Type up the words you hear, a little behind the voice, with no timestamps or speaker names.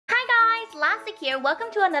Dollastic here. Welcome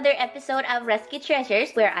to another episode of Rescue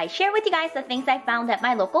Treasures, where I share with you guys the things I found at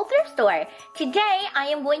my local thrift store. Today, I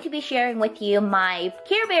am going to be sharing with you my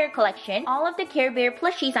Care Bear collection. All of the Care Bear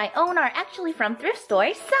plushies I own are actually from thrift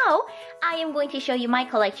stores, so I am going to show you my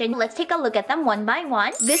collection. Let's take a look at them one by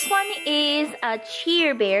one. This one is a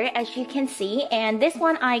Cheer Bear, as you can see, and this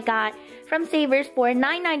one I got from Savers for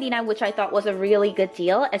 $9.99, which I thought was a really good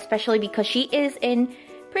deal, especially because she is in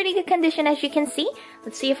pretty good condition, as you can see.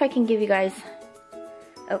 Let's see if I can give you guys...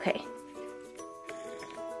 Okay.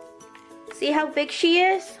 See how big she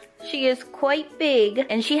is? She is quite big.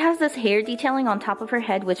 And she has this hair detailing on top of her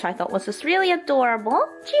head, which I thought was just really adorable.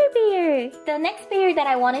 Cheer Bear! The next bear that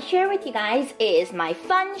I want to share with you guys is my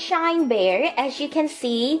Fun Shine Bear. As you can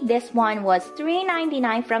see, this one was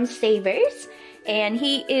 $3.99 from Savers. And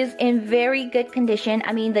he is in very good condition.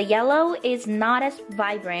 I mean, the yellow is not as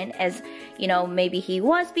vibrant as, you know, maybe he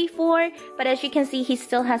was before. But as you can see, he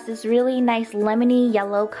still has this really nice lemony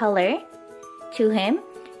yellow color to him.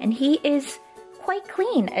 And he is quite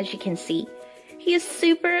clean, as you can see. He is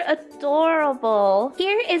super adorable.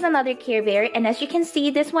 Here is another Care Bear, and as you can see,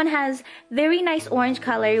 this one has very nice orange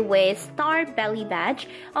color with star belly badge.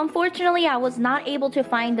 Unfortunately, I was not able to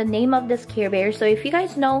find the name of this Care Bear, so if you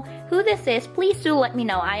guys know who this is, please do let me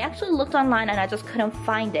know. I actually looked online and I just couldn't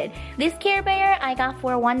find it. This Care Bear I got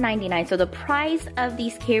for $1.99, so the price of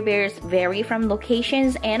these Care Bears vary from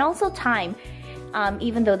locations and also time,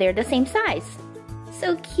 even though they're the same size.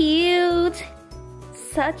 So cute!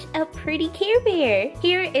 Such a pretty Care Bear.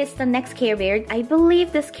 Here is the next Care Bear. I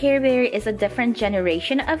believe this Care Bear is a different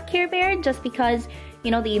generation of Care Bear just because,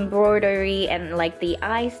 you know, the embroidery and like the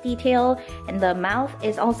eyes detail and the mouth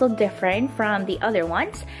is also different from the other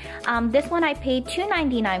ones. This one I paid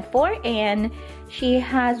 $2.99 for, and she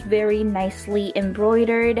has very nicely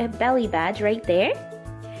embroidered belly badge right there.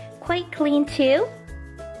 Quite clean too.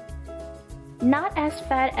 Not as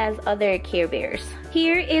fat as other Care Bears.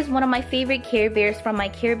 Here is one of my favorite Care Bears from my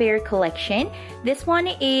Care Bear collection. This one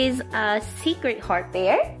is a Secret Heart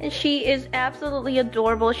Bear. She is absolutely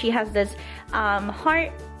adorable. She has this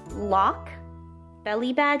heart lock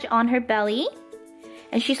belly badge on her belly.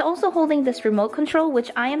 And she's also holding this remote control,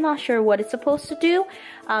 which I am not sure what it's supposed to do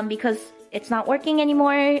because it's not working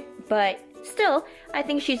anymore. But still, I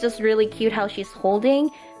think she's just really cute how she's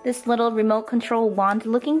holding this little remote control wand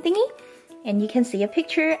looking thingy. And you can see a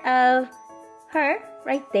picture of her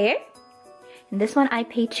right there. And this one I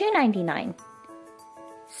paid $2.99.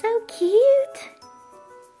 So cute!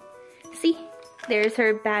 See, there's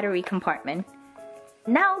her battery compartment.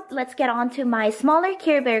 Now, let's get on to my smaller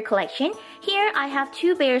Care Bear collection. Here, I have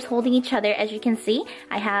two bears holding each other, as you can see.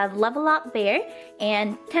 I have Level Up Bear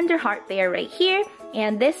and Tender Heart Bear right here.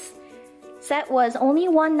 And this set was only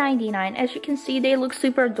 $1.99. As you can see, they look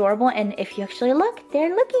super adorable, and if you actually look,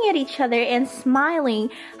 they're looking at each other and smiling.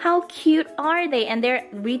 How cute are they? And they're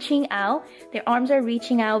reaching out. Their arms are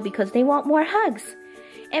reaching out because they want more hugs.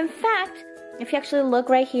 In fact, if you actually look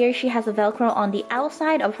right here, she has a Velcro on the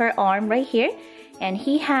outside of her arm right here, and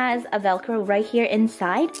he has a Velcro right here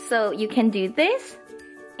inside. So you can do this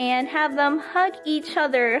and have them hug each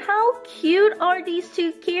other. How cute are these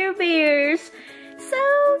two Care Bears?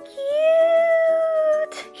 So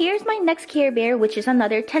cute! Here's my next Care Bear, which is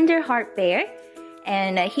another Tender Heart Bear.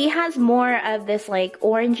 And he has more of this like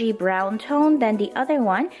orangey brown tone than the other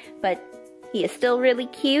one, but he is still really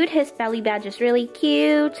cute. His belly badge is really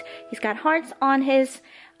cute. He's got hearts on his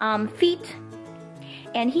feet.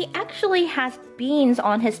 And he actually has beans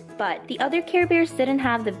on his butt. The other Care Bears didn't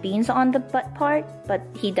have the beans on the butt part, but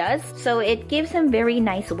he does. So it gives him very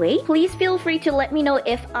nice weight. Please feel free to let me know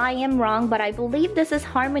if I am wrong, but I believe this is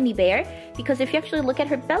Harmony Bear, because if you actually look at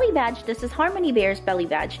her belly badge, this is Harmony Bear's belly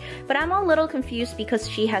badge. But I'm a little confused because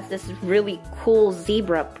she has this really cool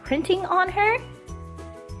zebra printing on her.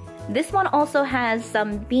 This one also has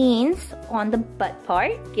some beans on the butt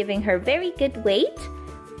part, giving her very good weight.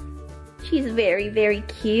 She's very, very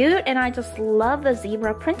cute, and I just love the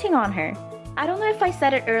zebra printing on her. I don't know if I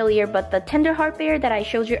said it earlier, but the Tender Heart Bear that I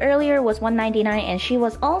showed you earlier was $1.99, and she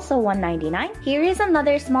was also $1.99. Here is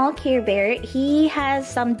another small Care Bear. He has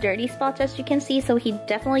some dirty spots, as you can see, so he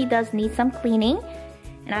definitely does need some cleaning.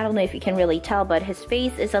 And I don't know if you can really tell, but his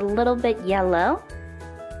face is a little bit yellow.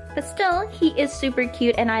 But still, he is super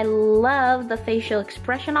cute, and I love the facial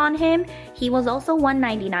expression on him. He was also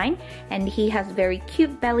 $1.99, and he has very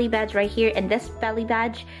cute belly badge right here. And this belly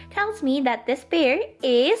badge tells me that this bear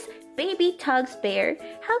is Baby Tug's bear.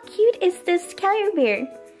 How cute is this Care Bear?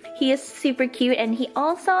 He is super cute, and he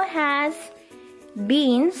also has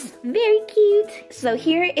beans. Very cute. So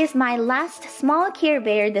here is my last small Care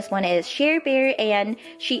Bear. This one is Share Bear, and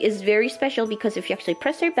she is very special because if you actually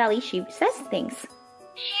press her belly, she says things.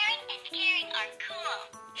 Sharing and caring are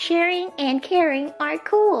cool. Sharing and caring are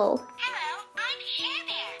cool. Hello, I'm Share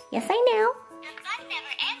Bear. Yes, I know. The fun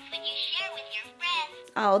never ends when you share with your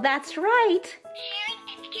friends. Oh, that's right. Sharing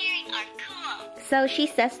and caring are cool. So she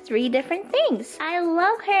says 3 different things. I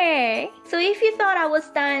love her. So if you thought I was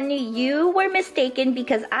done, you were mistaken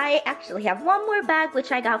because I actually have one more bag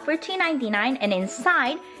which I got for $2.99, and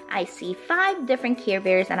inside I see 5 different Care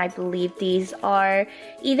Bears, and I believe these are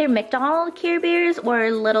either McDonald's Care Bears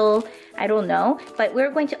or little, I don't know. But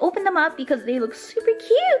we're going to open them up because they look super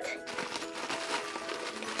cute.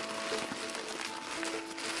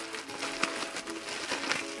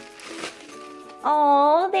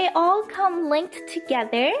 Oh, they all come linked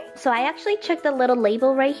together. So I actually checked the little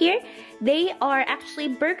label right here. They are actually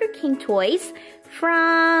Burger King toys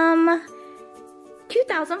from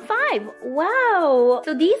 2005. Wow.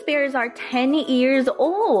 So these bears are 10 years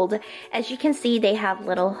old. As you can see, they have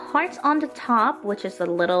little hearts on the top, which is a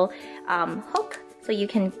little hook. So you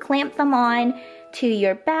can clamp them on to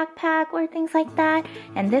your backpack or things like that.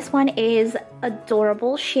 And this one is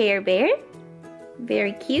adorable Share Bear.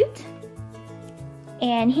 Very cute.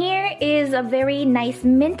 And here is a very nice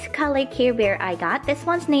mint color Care Bear I got. This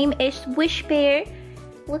one's name is Wish Bear.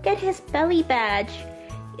 Look at his belly badge.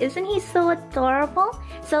 Isn't he so adorable?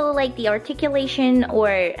 So like the articulation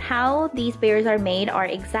or how these bears are made are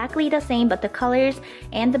exactly the same, but the colors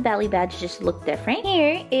and the belly badge just look different.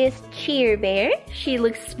 Here is Cheer Bear. She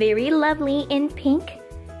looks very lovely in pink.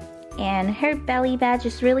 And her belly badge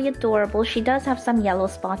is really adorable. She does have some yellow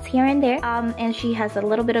spots here and there. And she has a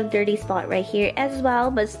little bit of dirty spot right here as well,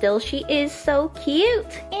 but still she is so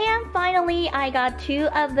cute. And finally, I got 2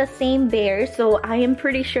 of the same bears, so I am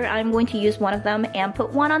pretty sure I'm going to use one of them and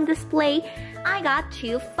put one on display. I got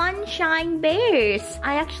 2 Funshine Bears.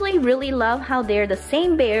 I actually really love how they're the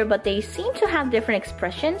same bear, but they seem to have different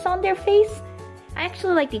expressions on their face. I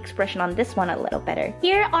actually like the expression on this one a little better.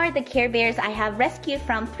 Here are the Care Bears I have rescued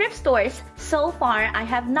from thrift stores. So far, I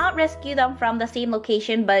have not rescued them from the same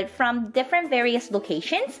location, but from different various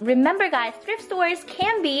locations. Remember guys, thrift stores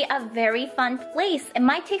can be a very fun place. It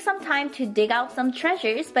might take some time to dig out some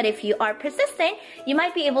treasures, but if you are persistent, you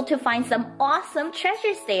might be able to find some awesome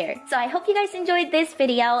treasures there. So I hope you guys enjoyed this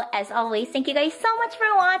video. As always, thank you guys so much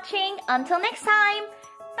for watching. Until next time,